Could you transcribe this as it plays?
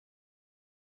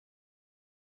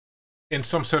In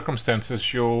some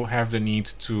circumstances, you'll have the need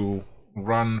to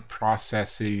run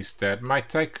processes that might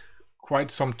take quite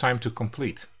some time to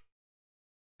complete,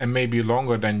 and maybe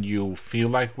longer than you feel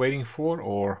like waiting for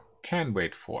or can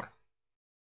wait for.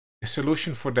 A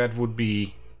solution for that would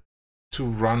be to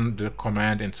run the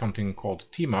command in something called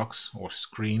tmux, or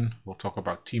screen. We'll talk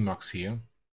about tmux here.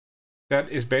 That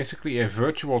is basically a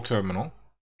virtual terminal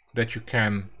that you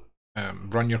can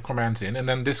run your commands in, and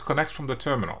then disconnect from the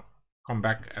terminal. Come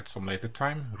back at some later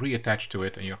time, reattach to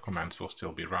it, and your commands will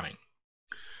still be running.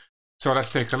 So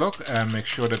let's take a look and make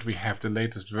sure that we have the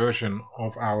latest version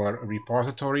of our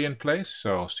repository in place.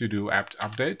 So sudo apt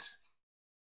update.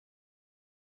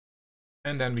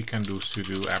 And then we can do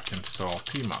sudo apt install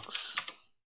tmux.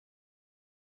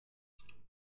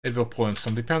 It will pull in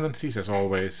some dependencies as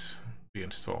always. We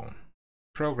install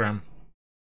program.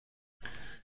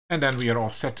 And then we are all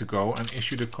set to go and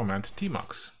issue the command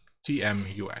tmux.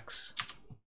 tmux.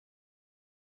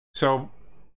 So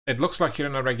it looks like you're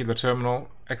in a regular terminal,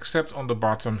 except on the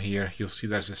bottom here, you'll see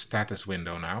there's a status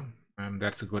window now, and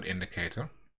that's a good indicator.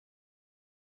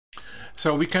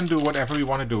 So we can do whatever we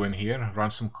want to do in here,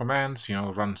 run some commands,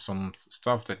 run some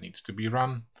stuff that needs to be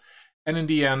run. And in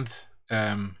the end,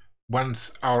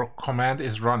 once our command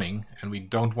is running and we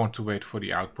don't want to wait for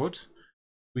the output,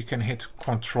 we can hit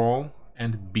Control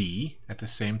and B at the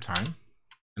same time,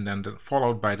 and then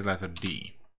followed by the letter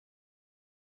D.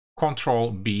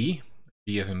 Control B,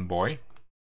 B as in boy,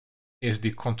 is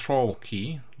the control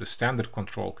key, the standard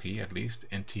control key at least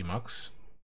in tmux,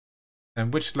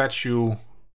 and which lets you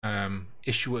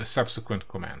issue a subsequent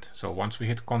command. So once we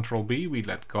hit Control B, we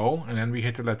let go, and then we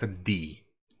hit the letter D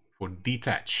for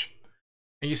detach.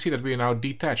 And you see that we are now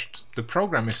detached. The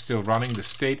program is still running, the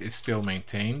state is still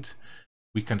maintained.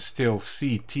 We can still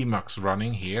see tmux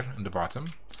running here in the bottom.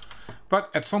 But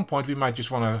at some point we might just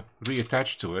want to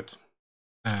reattach to it.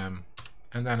 And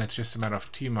then it's just a matter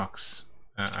of tmux.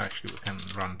 Actually, we can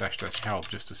run -- help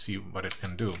just to see what it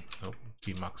can do. Oh,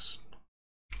 tmux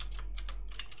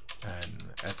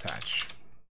and attach.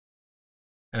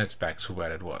 And it's back to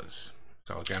where it was.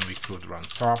 So again, we could run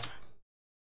top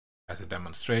as a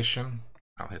demonstration.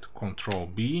 I'll hit Control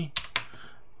B,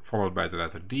 followed by the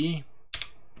letter D.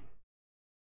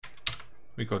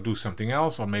 We go do something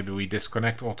else, or maybe we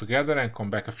disconnect altogether and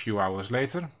come back a few hours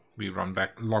later. We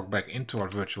log back into our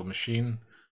virtual machine,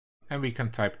 and we can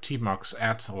type tmux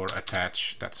at or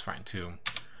attach, that's fine too.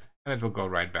 And it will go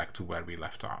right back to where we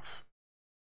left off.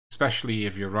 Especially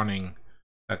if you're running,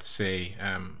 let's say,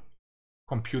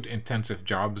 compute-intensive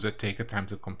jobs that take a time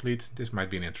to complete, this might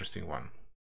be an interesting one.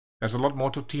 There's a lot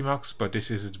more to tmux, but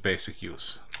this is its basic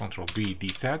use. Control B,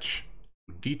 detach,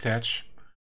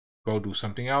 go do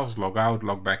something else, log out,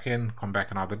 log back in, come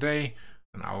back another day,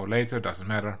 an hour later, doesn't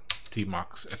matter,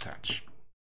 tmux attach.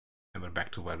 And we're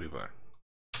back to where we were.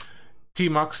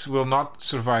 tmux will not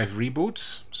survive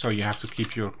reboots, so you have to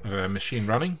keep your machine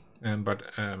running, but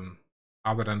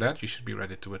other than that, you should be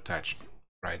ready to attach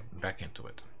right back into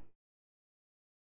it.